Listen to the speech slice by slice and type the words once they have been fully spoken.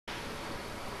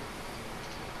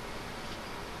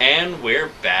And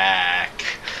we're back.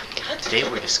 Today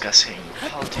we're discussing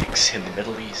politics in the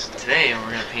Middle East. Today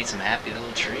we're gonna paint some happy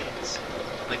little trees.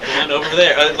 Like the one over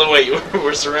there. Wait,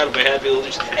 we're surrounded by happy little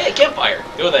trees. Hey, a campfire!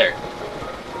 Go there.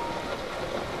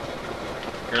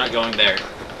 You're not going there.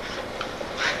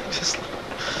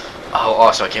 Oh,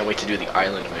 also, I can't wait to do the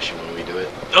island mission when we do it.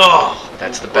 Oh!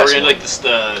 That's the best We're in one. like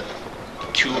the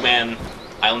two-man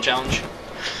island challenge?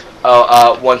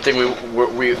 Oh, one thing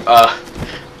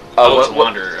it's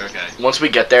Wanderer, okay. Once we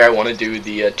get there, I want to do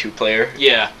the two-player.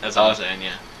 Yeah, that's what I'm saying,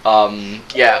 yeah.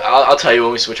 Yeah, I'll tell you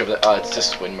when we switch over. It's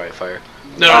just wind by fire.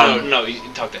 No, you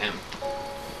talk to him.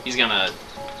 He's gonna...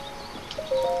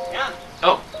 Yeah.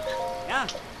 Oh. Yeah.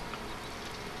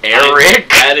 Eric?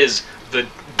 That is the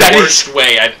worst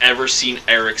way I've ever seen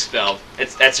Eric spelled.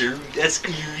 That's Eric.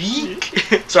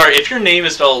 Sorry, if your name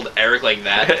is spelled Eric like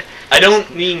that, I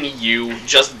don't mean you,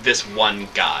 just this one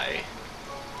guy.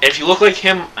 And if you look like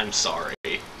him, I'm sorry.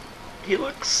 He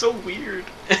looks so weird.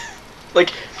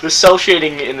 Like, the cell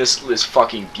shading in this is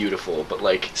fucking beautiful, but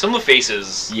like... Some of the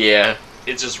faces, yeah.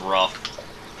 It's just rough.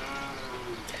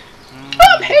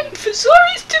 I'm heading for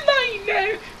Zori's tonight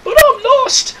now, but I'm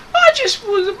lost. I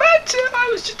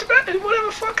was just about to,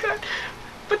 whatever, fuck that.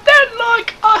 But then,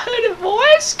 like, I heard a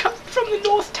voice come from the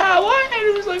North Tower, and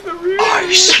it was like a really...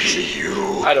 I see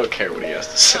you. I don't care what he has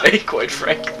to say, quite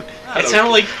frankly. It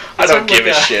sounded like... I don't give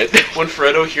a shit. When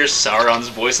Frodo hears Sauron's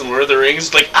voice in Lord of the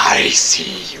Rings, like, I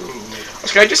see you.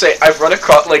 Can I just say, I've run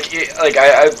across, I've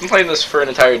been playing this for an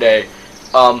entire day.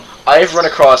 I've run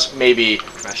across maybe...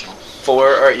 Professional.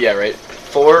 4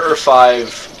 or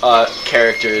 5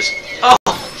 characters. Oh!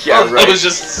 Yeah, right. That was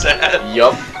just sad.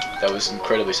 Yup. That was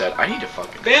incredibly sad. I need to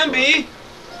fucking... Bambi!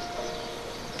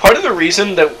 Part of the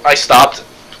reason that I stopped,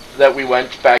 that we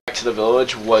went back to the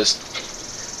village, was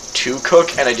to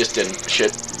cook, and I just didn't.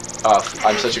 Shit.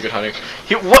 I'm such a good hunter.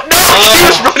 What? No! He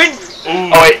was running!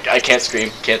 Ooh. Oh wait, I can't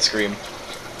scream. Can't scream.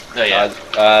 Oh yeah.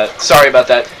 Sorry about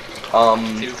that.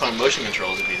 See, we found motion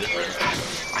controls would be different.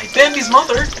 Bambi's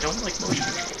mother! I don't like motion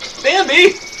controls.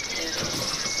 Bambi!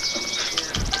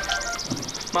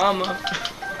 Mama.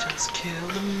 Just kill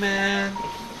the man.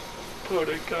 Put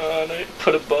a gun,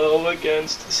 put a bow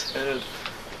against his head.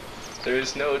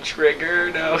 There's no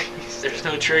trigger, no. There's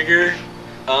no trigger.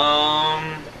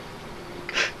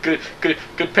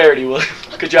 Good parody, Will.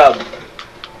 Good job.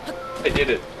 I did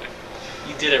it.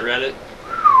 You did it, Reddit.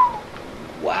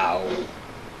 Wow.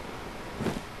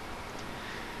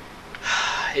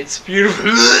 It's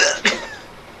beautiful.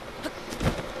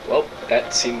 Well,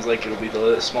 that seems like it'll be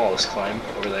the smallest climb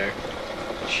over there.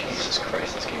 Jesus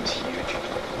Christ, this game's huge.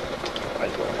 I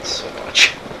love it so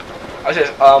much.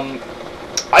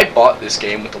 I bought this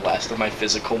game with the last of my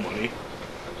physical money.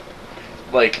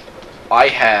 Like, I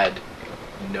had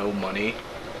no money,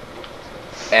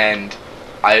 and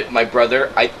my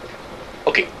brother,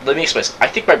 okay, let me explain this. I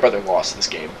think my brother lost this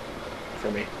game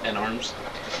for me. And arms?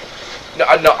 No,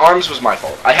 arms was my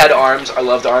fault. I had arms, I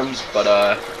loved arms, but,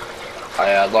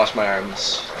 I lost my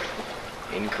arms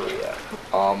in Korea.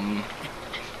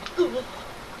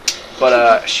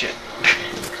 But, shit.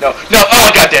 No,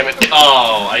 oh, god damn it!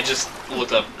 Oh, I just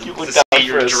looked up You to looked see down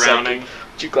you're for a drowning. second.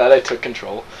 Aren't you glad I took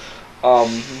control?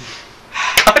 God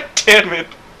damn it!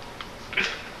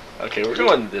 Okay, we're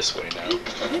going this way now.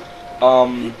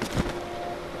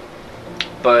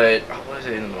 But, what was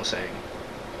I in the middle saying?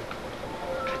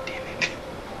 God damn it.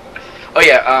 Oh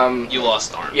yeah, You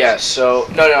lost arms. yeah, so,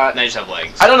 no, Now you just have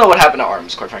legs. I don't know what happened to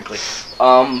arms, quite frankly.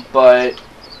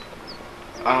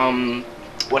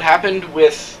 What happened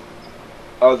with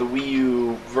the Wii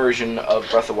U version of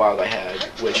Breath of the Wild I had,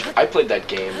 which I played that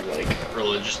game, like...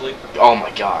 Religiously? Oh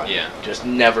my god. Yeah. Just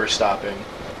never stopping.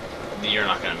 You're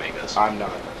not gonna make this. I'm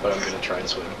not, but I'm gonna try and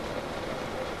swim.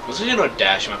 Was there no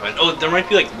dash you might find? Oh, there might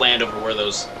be like land over where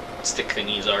those stick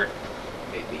thingies are.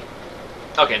 Maybe.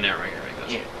 Okay, never mind. You're gonna make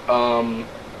those. Yeah.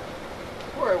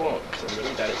 Or I won't, because I'm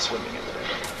really bad at swimming every day.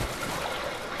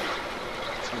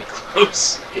 It's gonna be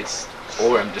close.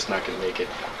 Or I'm just not gonna make it.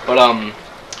 But,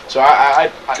 so I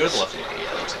Go to the left. Yeah,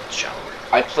 that looks like it's shallower.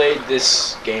 I played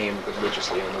this game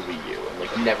religiously on the Wii U and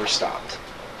like never stopped.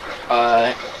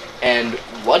 And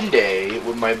one day,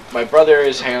 when my brother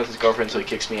is hanging out with his girlfriend, so he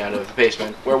kicks me out of the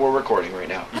basement where we're recording right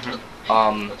now.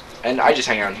 Mm-hmm. And I just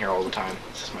hang out in here all the time.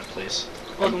 This is my place.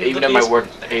 Even at at my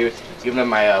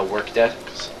work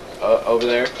desk over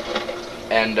there.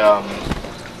 And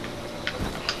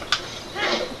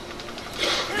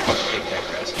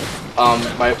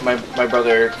my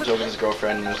brother was over with his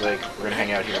girlfriend and was like, we're gonna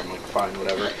hang out here. I'm like, fine,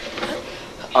 whatever.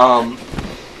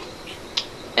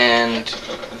 and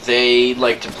they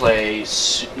like to play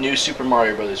new Super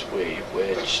Mario Brothers Wii,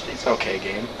 which is an okay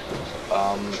game.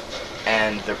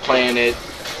 And they're playing it,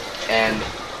 and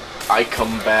I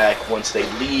come back once they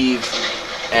leave,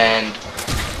 and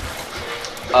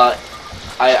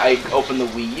I open the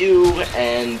Wii U,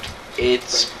 and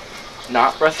it's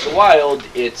not Breath of the Wild,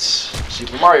 it's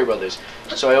Super Mario Brothers.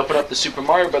 So I open up the Super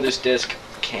Mario Brothers disc,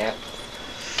 can't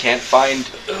find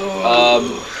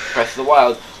Breath of the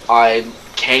Wild. I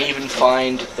can't even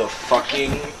find the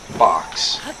fucking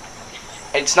box.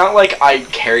 And it's not like I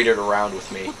carried it around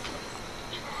with me.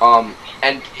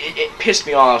 And it pissed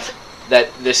me off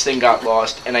that this thing got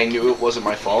lost, and I knew it wasn't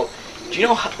my fault. Do you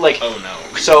know how, like? Oh no.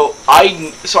 So I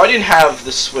didn't have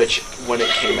the Switch when it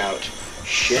came out.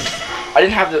 Shit. I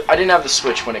didn't have the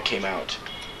Switch when it came out.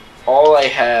 All I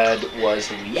had was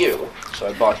the Wii U, so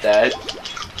I bought that.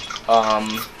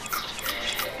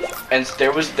 And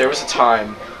there was a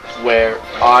time where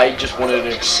I just wanted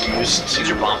an excuse to. Use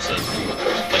your bomb says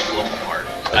like a little part.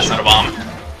 That's not a bomb.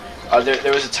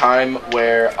 There was a time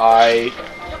where I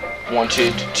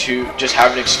wanted to just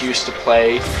have an excuse to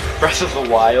play Breath of the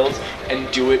Wild and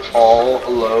do it all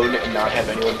alone and not have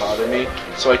anyone bother me.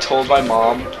 So I told my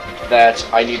mom that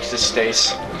I needed to stay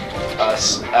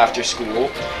after school,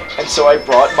 and so I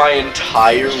brought my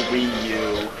entire Wii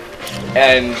U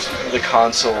and the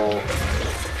console,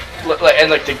 and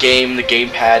like the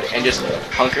gamepad, and just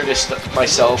hunkered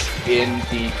myself in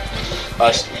the.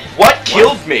 What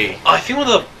killed me? I think with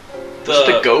the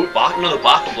goat? The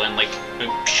Baka blend, like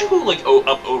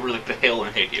up over like the hill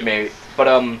and hit you. Maybe, but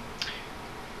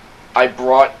I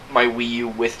brought my Wii U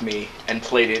with me and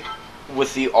played it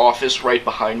with the office right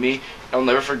behind me. I'll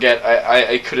never forget.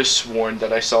 I could have sworn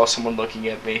that I saw someone looking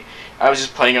at me. I was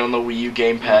just playing it on the Wii U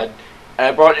gamepad, and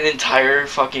I brought an entire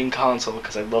fucking console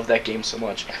because I love that game so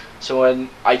much. So when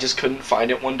I just couldn't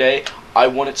find it one day, I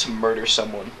wanted to murder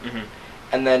someone.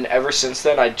 And then ever since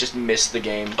then, I just missed the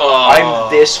game. I'm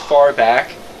this far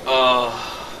back.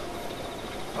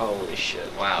 Holy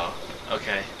shit. Wow.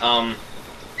 Okay.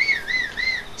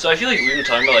 So I feel like we've been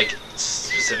talking about like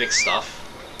specific stuff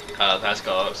the past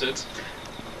couple episodes.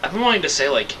 I've been wanting to say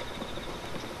like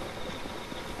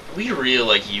we really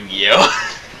like Yu-Gi-Oh.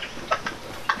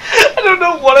 I don't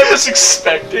know what I was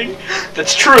expecting.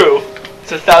 That's true.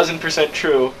 It's 1,000%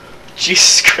 true.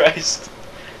 Jesus Christ.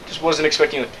 Just wasn't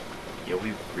expecting like, yeah,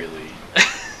 we really like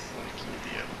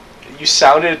Yu-Gi-Oh. You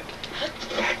sounded...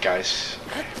 Guys,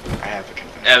 I have a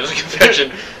confession. Yeah, it was a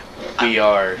confession.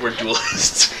 We're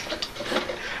duelists.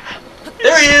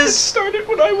 There he is! It started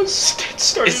when I was... It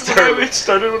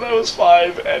started when I was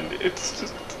 5, and it's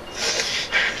just...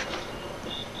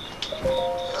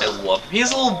 I love him. He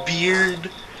has a little beard.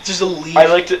 Just a leaf. I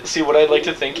like to... See, what I like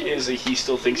to think is that he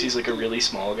still thinks he's like a really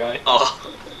small guy. Oh.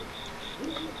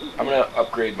 I'm gonna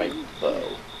upgrade my bow.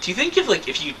 Do you think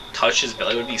if you touch his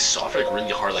belly, it would be soft, like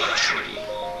really hard, like a tree?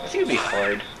 I think it'd be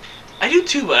hard. I do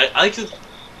too, but I like the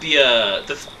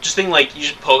just thing like you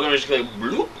just poke him and just like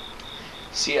bloop.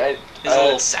 See, his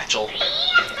little satchel. Makes me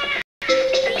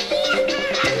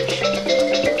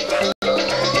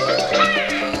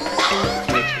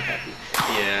happy.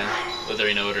 Yeah, whether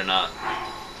you know it or not.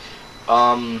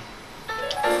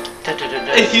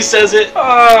 He says it.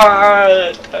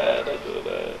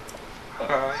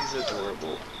 He's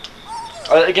adorable.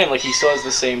 Again, like he still has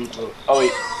the same. Oh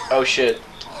wait. Oh shit.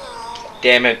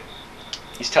 Damn it.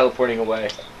 He's teleporting away.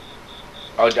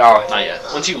 Oh. Not yet.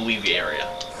 Once you leave the area.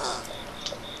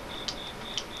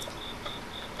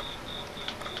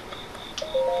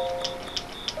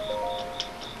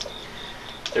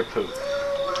 They're poop.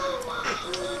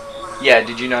 Yeah.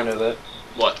 Did you not know that?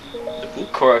 What? The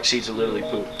poop? Korok seeds are literally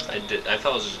poop. I did. I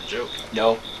thought it was just a joke.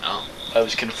 No. Oh. I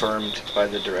was confirmed by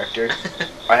the director.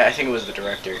 I think it was the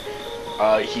director.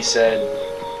 He said,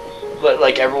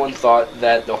 like everyone thought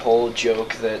that the whole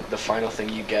joke that the final thing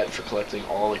you get for collecting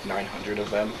all like 900 of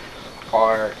them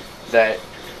are that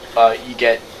you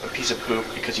get a piece of poop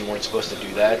because you weren't supposed to do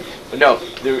that. But no,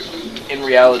 in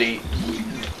reality,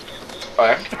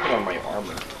 I'm gonna put on my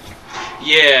armor.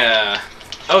 Yeah.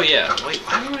 Oh yeah. Wait,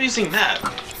 why am I using that?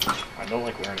 I don't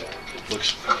like wearing it. It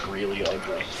looks really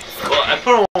ugly. Well, I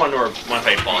put on one or when I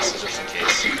fight bosses just in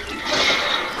case.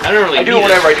 I don't really. I do it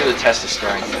whenever I do the test of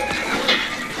strength.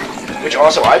 Which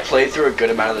also, I played through a good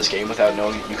amount of this game without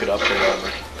knowing you could upgrade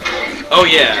armor. Oh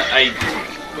yeah,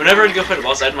 whenever I'd go fight a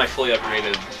boss, I had my fully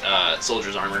upgraded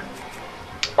soldier's armor.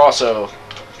 Also,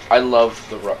 I love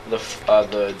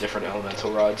the different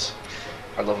elemental rods.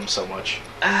 I love them so much.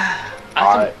 I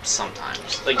like them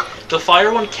sometimes. Like the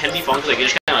fire one can be fun because like, you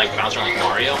just kind of like bounce around like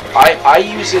Mario. I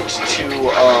use it to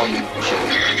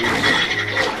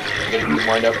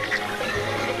wind up.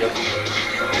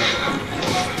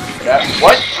 Yep.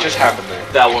 What just happened there?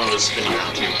 That one was spinning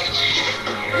around too.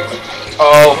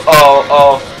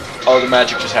 Oh, the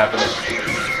magic just happened.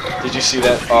 Did you see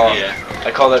that? Oh, Yeah.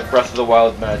 I call that Breath of the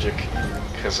Wild magic.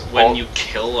 Because When you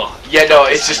kill a... Yeah, no,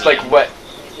 it's just like what...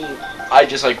 I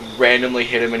just like randomly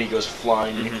hit him and he goes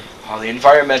flying. Mm-hmm. Oh, the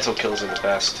environmental kills are the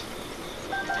best.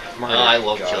 I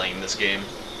love killing in this game.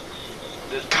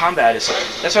 The combat is like...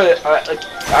 That's why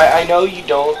I know you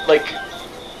don't, like...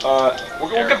 we'll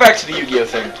get back to the Yu-Gi-Oh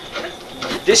thing.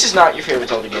 This is not your favorite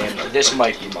Zelda game. This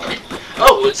might be mine.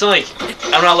 Oh, it's not like...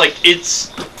 I'm not like...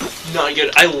 It's not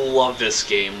good. I love this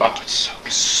game. Oh, it's so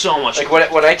good. So much. Like,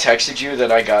 when I texted you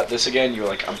that I got this again, you were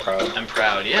like, I'm proud. I'm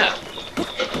proud, yeah.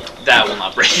 That will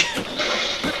not break.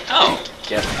 Oh.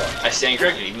 Get fucked. I stand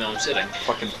corrected even though I'm sitting.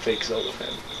 Fucking fake Zelda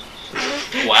fan.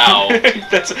 Wow.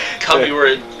 That's... Cut me where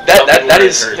it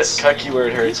hurts. Cut you where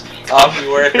it hurts. Cut me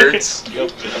where it hurts.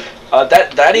 Yep.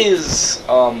 That is,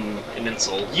 an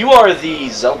insult. You are the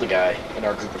Zelda guy in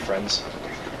our group of friends.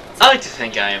 I like to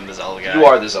think I am the Zelda guy. You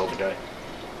are the Zelda guy.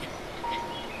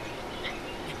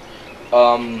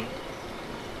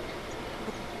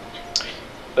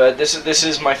 But this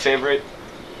is my favorite.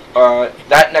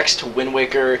 That next to Wind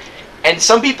Waker, and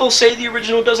some people say the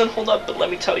original doesn't hold up, but let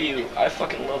me tell you, I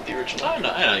fucking love the original. I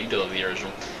know, you do love the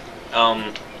original.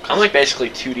 I'm like basically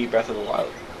 2D Breath of the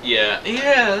Wild. Yeah,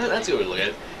 that's a good way to look at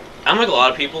it. I'm like a lot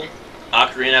of people.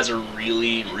 Ocarina has a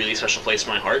really, really special place in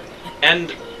my heart,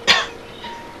 and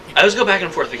I always go back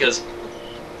and forth because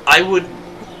I would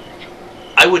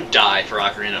die for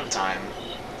Ocarina of Time,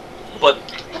 but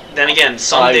then again,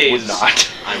 some days would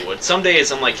not. I would. Some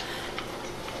days I'm like,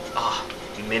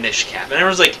 Minish Cap, and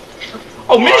everyone's like,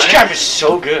 oh, Minish Cap is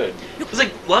so good. It's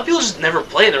like a lot of people just never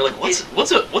play, and they're like, what's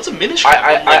a Minish Cap?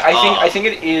 I think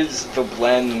it is the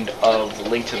blend of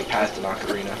Link to the Past and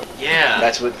Ocarina. Yeah.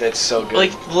 That's so good.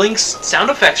 Like Link's sound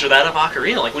effects are that of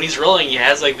Ocarina. Like when he's rolling, he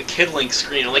has like the Kid Link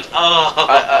screen. I'm like,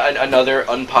 oh. Another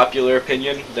unpopular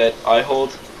opinion that I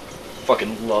hold.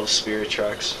 Fucking love Spirit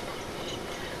Tracks.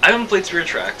 I haven't played Spirit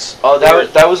Tracks. Oh,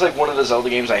 that was like one of the Zelda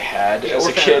games I had as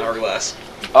a kid. Hourglass.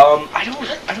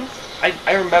 I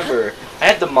remember I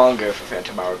had the manga for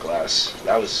Phantom Hourglass.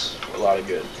 That was a lot of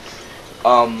good.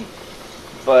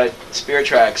 But Spirit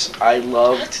Tracks, I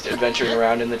loved adventuring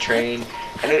around in the train,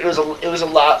 and it was a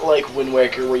lot like Wind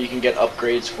Waker where you can get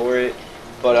upgrades for it.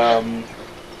 But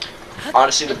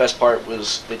honestly, the best part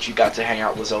was that you got to hang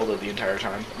out with Zelda the entire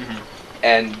time.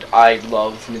 And I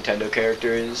love Nintendo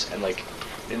characters, and like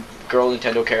girl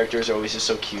Nintendo characters are always just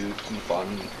so cute and fun.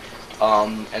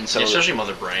 And so yeah, especially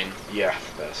Mother Brain. Yeah,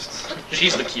 best.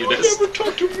 She's the cutest. Never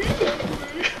talk to me that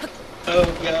way. Oh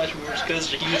gosh, we're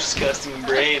just a huge disgusting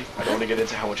brain. I don't want to get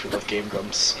into how much we love Game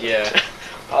Grumps. Yeah.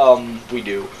 We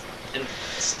do. And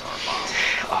Star Bomb.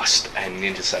 Oh, and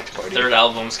Ninja Sex Party. Third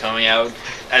album's coming out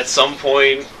at some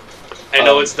point. I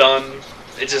know it's done.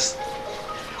 It just.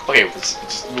 Okay, let's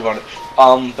just move on.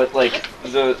 But like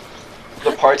the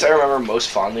parts I remember most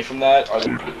fondly from that are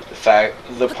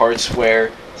the parts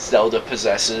where Zelda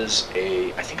possesses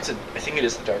I think it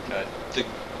is the Dark Knight.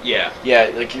 Yeah.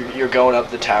 Yeah, like you're going up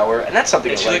the tower, and that's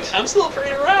something And I she's liked. like, I'm still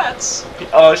afraid of rats.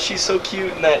 Oh, she's so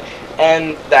cute in that,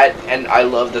 and I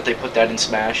love that they put that in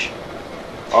Smash.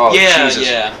 Oh, yeah, Jesus.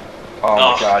 yeah. Oh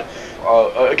my God.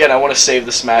 Again, I want to save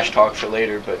the Smash talk for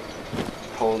later, but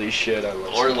holy shit, I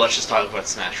love. Or Smash. let's just talk about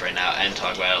Smash right now and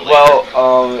talk about it later.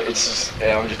 Well, it's just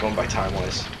I'm just going by time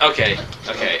wise. Okay.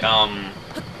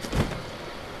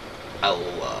 I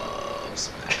love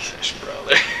Smash,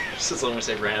 brother. That's what I'm gonna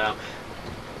say right now.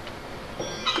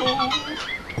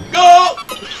 Go!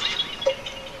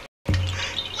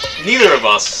 Neither of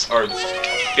us are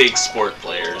big sport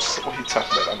players. What are you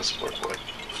talking about? I'm a sport boy.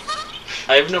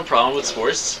 I have no problem with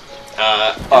sports.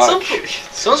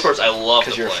 Some sports I love to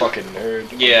because you're play. a fucking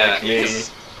nerd. Yeah, like me.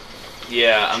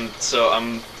 Yeah, I'm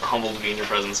humbled to be in your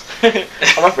presence.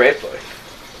 I'm a great boy.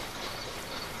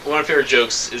 One of my favorite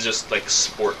jokes is just like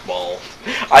sport ball.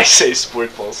 I say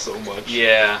sport ball so much.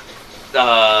 Yeah.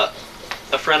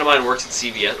 A friend of mine worked at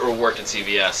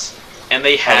CVS, and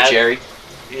they had Jerry.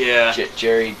 Yeah.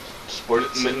 Jerry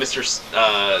Mr.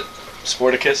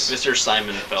 Sporticus. Mr.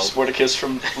 Simonfeld. Sporticus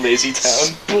from Lazy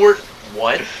Town.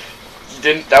 What?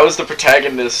 That was the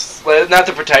protagonist. Not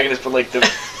the protagonist, but like the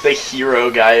hero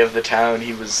guy of the town. I think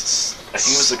he was like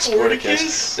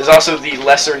Sporticus. There's also the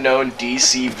lesser known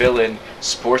DC villain,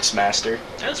 Sportsmaster.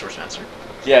 Yeah, Sportsmaster.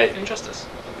 Yeah. Injustice.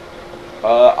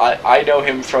 I know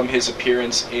him from his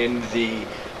appearance in the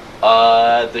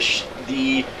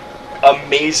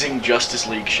amazing Justice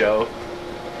League show.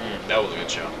 That was a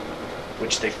good show.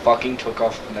 Which they fucking took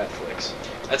off of Netflix.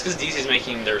 That's because DC's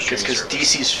making their streaming service.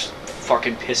 Because DC's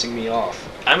fucking pissing me off.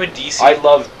 I'm a DC. I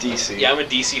love DC. Yeah, I'm a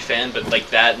DC fan, but like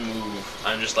that move,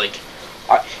 I'm just like,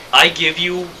 I- I give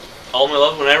you all my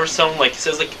love. Whenever someone like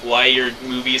says like why your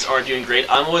movies aren't doing great,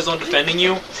 I'm always on defending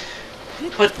you.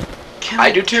 But can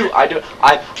I do too. Can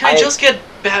I just get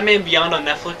Batman Beyond on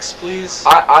Netflix, please?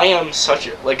 I am such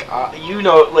a like you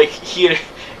know, like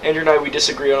Andrew and I, we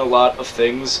disagree on a lot of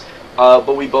things,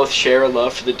 but we both share a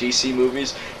love for the DC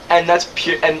movies, and that's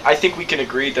pure. And I think we can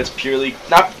agree that's purely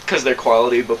not because they're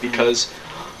quality, but because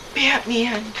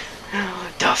Batman,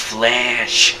 the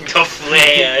Flash, The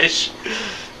Flash,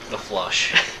 the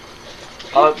Flush.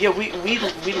 yeah,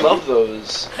 we love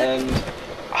those, and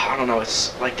I don't know.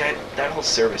 It's like that whole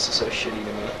service is so shitty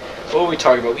to me. What were we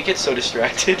talking about? We get so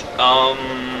distracted. We're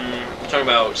talking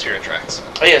about Spirit Tracks.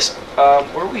 Oh yes.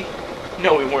 Were we?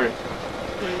 No, we weren't.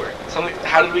 We were.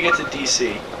 How did we get to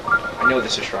DC? I know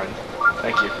this is Shrine.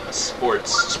 Thank you.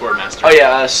 Sportmaster. Oh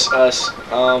yeah, us.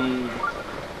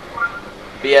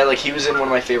 But yeah, like he was in one of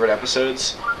my favorite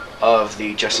episodes of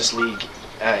the Justice League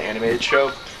animated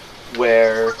show,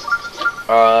 where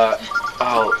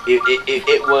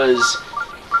it was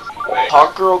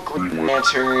Hawkgirl, Green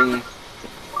Lantern,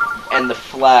 and the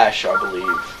Flash, I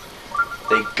believe.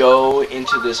 They go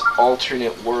into this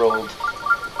alternate world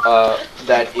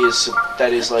that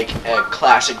is like a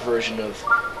classic version of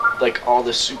like all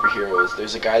the superheroes.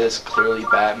 There's a guy that's clearly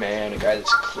Batman, a guy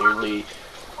that's clearly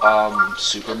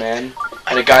Superman,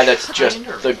 and a guy that's just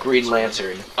the Green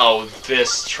Lantern. Oh,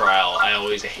 this trial. I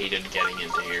always hated getting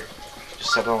into here.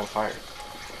 Just set it on fire.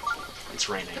 It's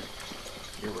raining.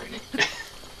 You're raining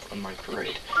on my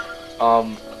parade.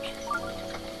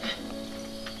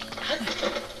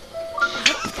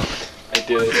 I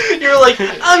did it. You're like,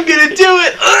 I'm gonna do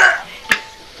it!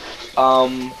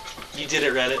 You did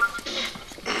it, Reddit.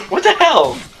 What the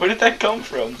hell? Where did that come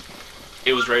from?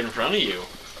 It was right in front of you.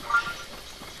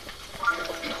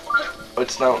 Oh,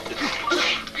 it's not.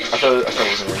 I thought it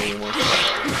wasn't raining anymore.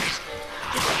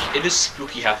 It is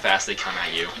spooky how fast they come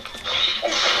at you.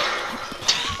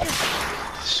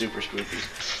 Super spooky.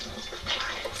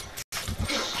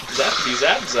 Zappity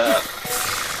zap zap.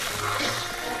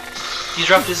 He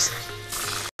dropped his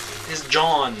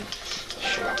John.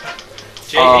 Shut up.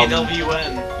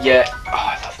 J-A-W-N. Yeah. Oh,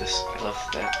 I love this. I love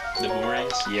that. The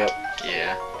boomerangs? Yep.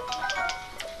 Yeah.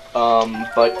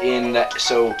 But in that,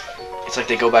 so it's like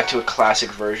they go back to a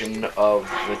classic version of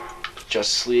the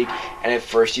Justice League, and at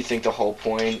first you think the whole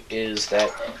point is that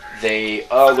they're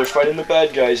fighting the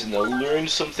bad guys and they'll learn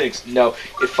some things. No,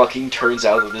 it fucking turns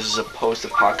out that this is a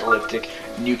post-apocalyptic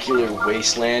nuclear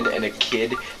wasteland, and a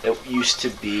kid that used to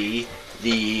be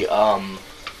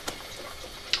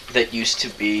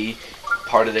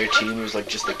part of their team, who was like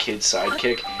just the kid's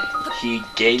sidekick. He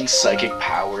gained psychic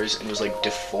powers and was like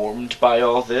deformed by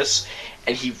all this,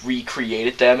 and he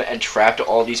recreated them and trapped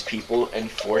all these people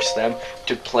and forced them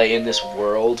to play in this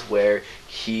world where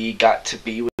he got to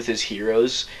be with his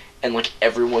heroes, and like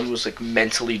everyone was like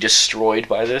mentally destroyed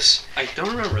by this. I don't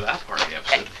remember that part of the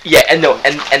episode. Yeah, and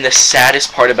the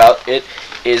saddest part about it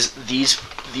is these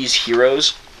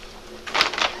heroes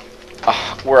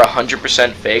were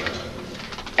 100% fake,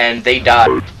 and they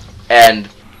died. And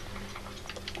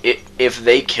if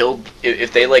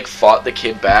they like fought the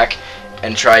kid back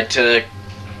and tried to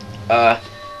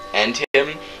end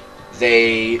him,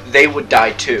 they would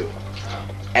die too.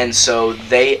 And so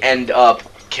they end up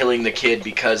killing the kid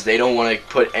because they don't want to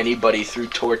put anybody through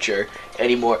torture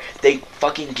anymore. They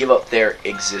fucking give up their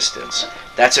existence.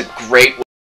 That's a great